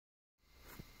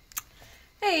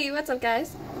Hey, what's up,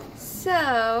 guys?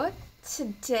 So,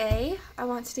 today I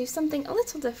want to do something a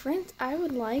little different. I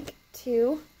would like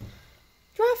to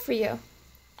draw for you.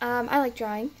 I like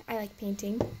drawing. I like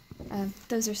painting.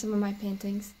 Those are some of my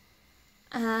paintings.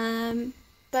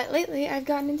 But lately I've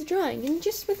gotten into drawing, and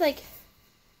just with like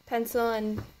pencil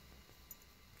and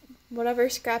whatever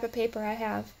scrap of paper I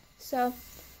have. So,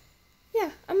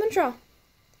 yeah, I'm gonna draw.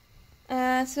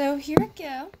 So here we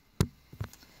go.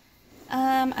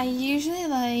 I usually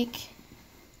like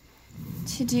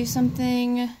to do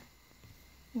something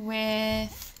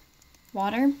with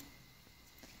water.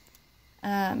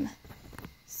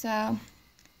 So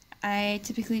I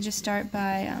typically just start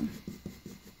by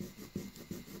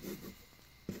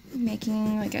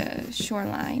making like a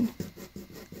shoreline.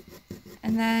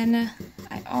 And then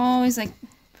I always like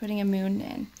putting a moon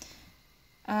in.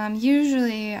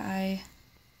 Usually I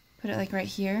put it like right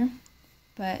here,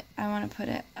 but I want to put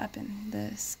it up in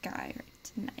the sky right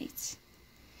tonight.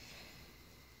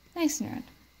 Nice and round.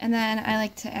 And then I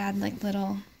like to add like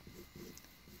little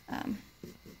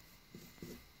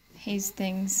haze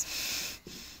things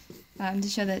to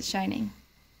show that it's shining.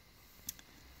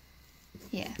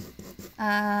 Yeah.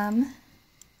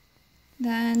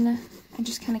 Then I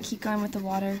just kind of keep going with the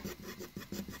water.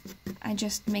 I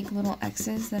just make little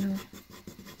X's that are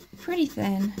pretty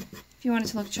thin. If you want it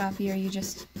to look choppier, you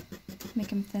just make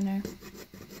them thinner.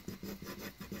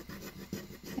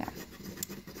 Yeah.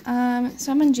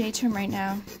 So I'm in J term right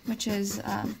now, which is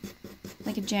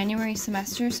like a January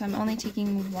semester, so I'm only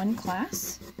taking one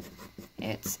class.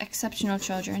 It's Exceptional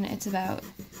Children. It's about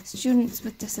students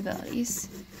with disabilities.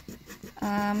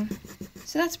 So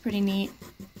that's pretty neat.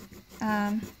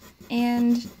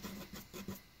 And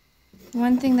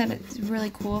one thing that is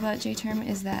really cool about J term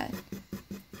is that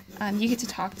you get to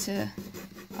talk to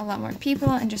a lot more people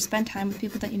and just spend time with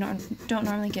people that you don't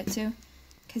normally get to,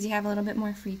 because you have a little bit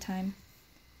more free time.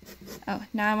 Oh,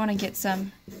 now I want to get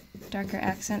some darker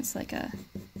accents, like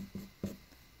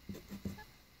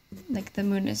the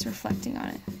moon is reflecting on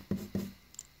it.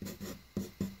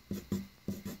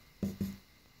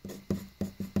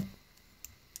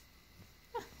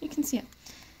 Oh, you can see it.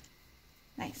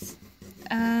 Nice.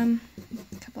 A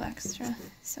couple extra,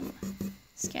 some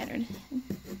scattered.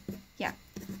 Yeah.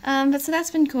 But so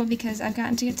that's been cool because I've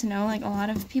gotten to get to know like a lot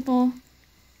of people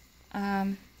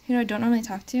who I don't normally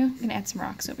talk to. I'm gonna add some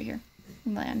rocks over here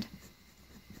and land.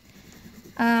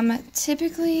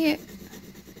 Typically,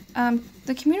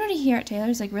 the community here at Taylor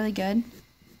is like really good,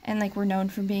 and like we're known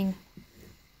for being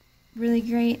really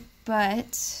great.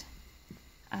 But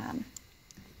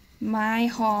my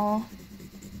hall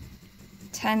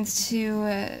tends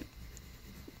to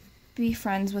be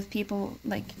friends with people.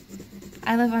 Like,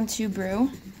 I live on 2 Brew.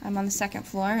 I'm on the 2nd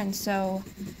floor, and so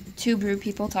 2 Brew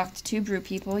people talk to 2 Brew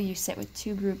people. You sit with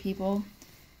 2 Brew people,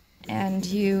 and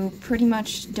you pretty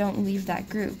much don't leave that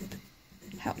group.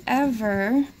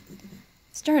 However,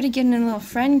 started getting in a little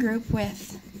friend group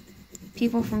with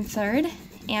people from 3rd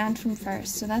and from 1st,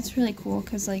 so that's really cool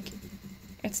because like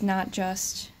it's not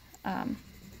just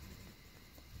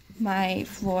my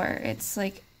floor. It's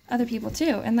like other people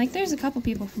too, and like there's a couple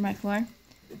people from my floor,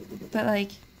 but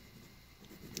like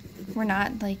we're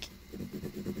not like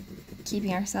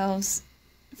keeping ourselves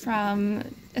from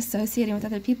associating with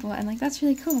other people, and like that's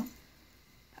really cool.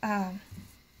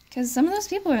 Because some of those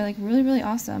people are like really, really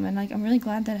awesome, and like I'm really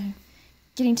glad that I'm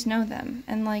getting to know them,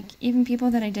 and like even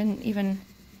people that I didn't even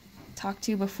talk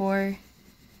to before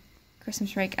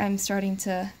Christmas break, I'm starting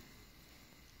to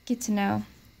get to know.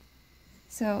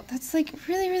 So that's like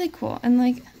really, really cool, and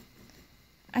like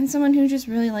I'm someone who just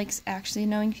really likes actually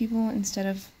knowing people instead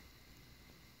of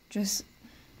just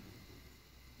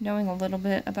knowing a little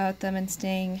bit about them and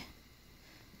staying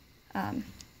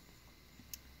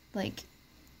like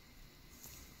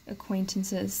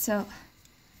acquaintances. So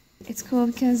it's cool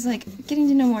because like getting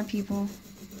to know more people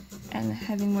and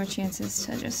having more chances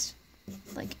to just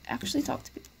like actually talk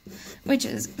to people, which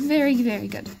is very, very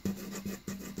good.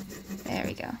 There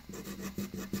we go.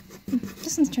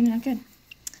 This one's turning out good.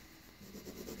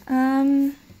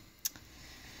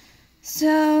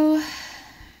 So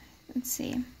let's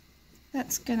see.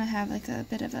 That's gonna have like a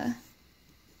bit of a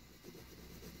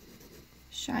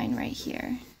shine right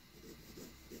here.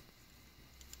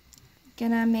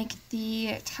 Gonna make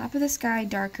the top of the sky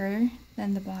darker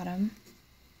than the bottom.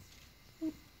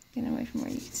 Get away from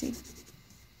where you can see.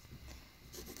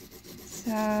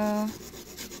 So,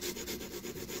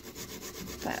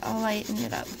 but I'll lighten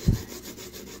it up.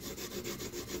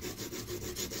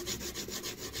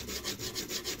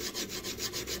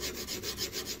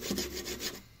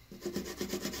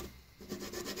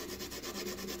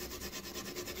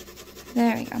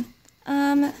 There we go.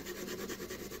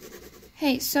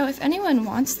 Hey, so if anyone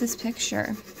wants this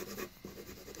picture,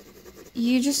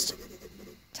 you just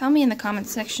tell me in the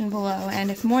comments section below,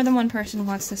 and if more than one person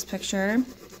wants this picture,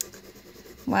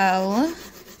 well,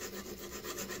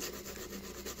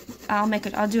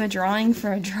 I'll do a drawing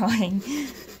for a drawing.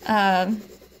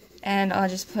 And I'll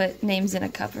just put names in a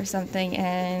cup or something,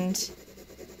 and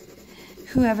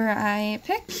whoever I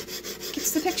pick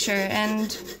gets the picture,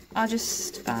 and I'll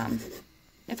just,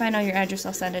 if I know your address,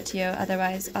 I'll send it to you,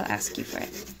 otherwise I'll ask you for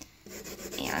it.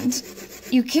 And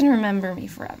you can remember me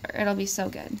forever. It'll be so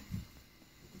good.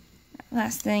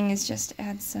 Last thing is just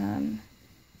add some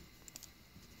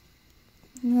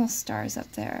little stars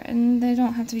up there, and they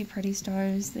don't have to be pretty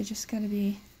stars, they just gotta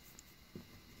be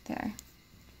there,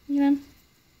 you know?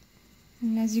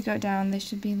 And as you go down, they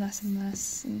should be less and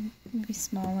less, and maybe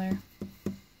smaller.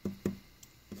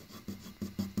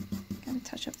 Gotta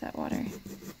touch up that water.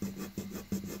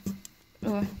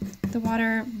 Oh, the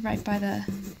water right by the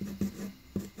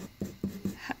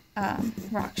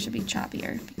rock should be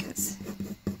choppier because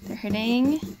they're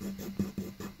hitting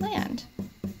land.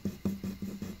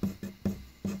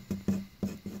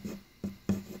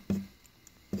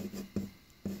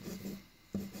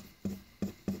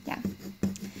 Yeah.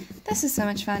 This is so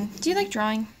much fun. Do you like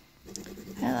drawing?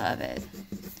 I love it.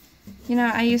 You know,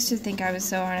 I used to think I was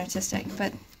so artistic,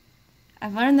 but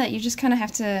I've learned that you just kind of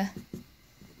have to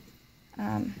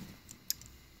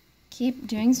keep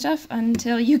doing stuff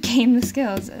until you gain the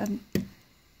skills.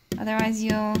 Otherwise,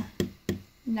 you'll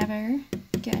never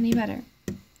get any better.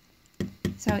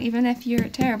 So even if you're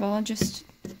terrible, just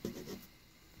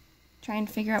try and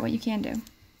figure out what you can do.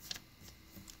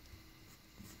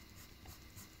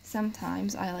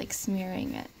 Sometimes I like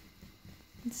smearing it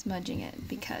and smudging it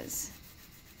because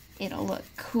it'll look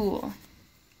cool.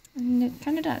 And it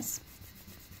kind of does.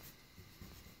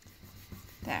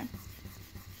 There.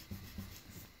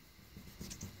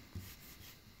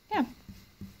 Yeah.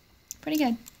 Pretty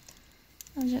good.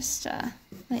 I'll just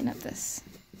lighten up this.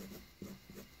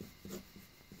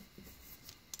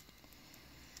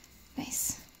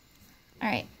 Nice.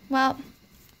 Alright, well,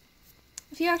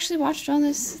 if you actually watched all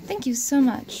this, thank you so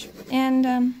much. And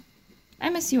I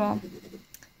miss you all.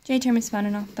 J-term is fun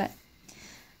and all, but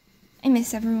I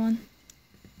miss everyone.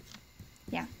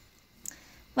 Yeah.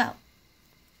 Well,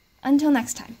 until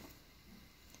next time.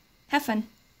 Have fun.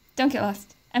 Don't get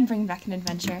lost. And bring back an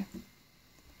adventure.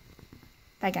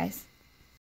 Bye, guys.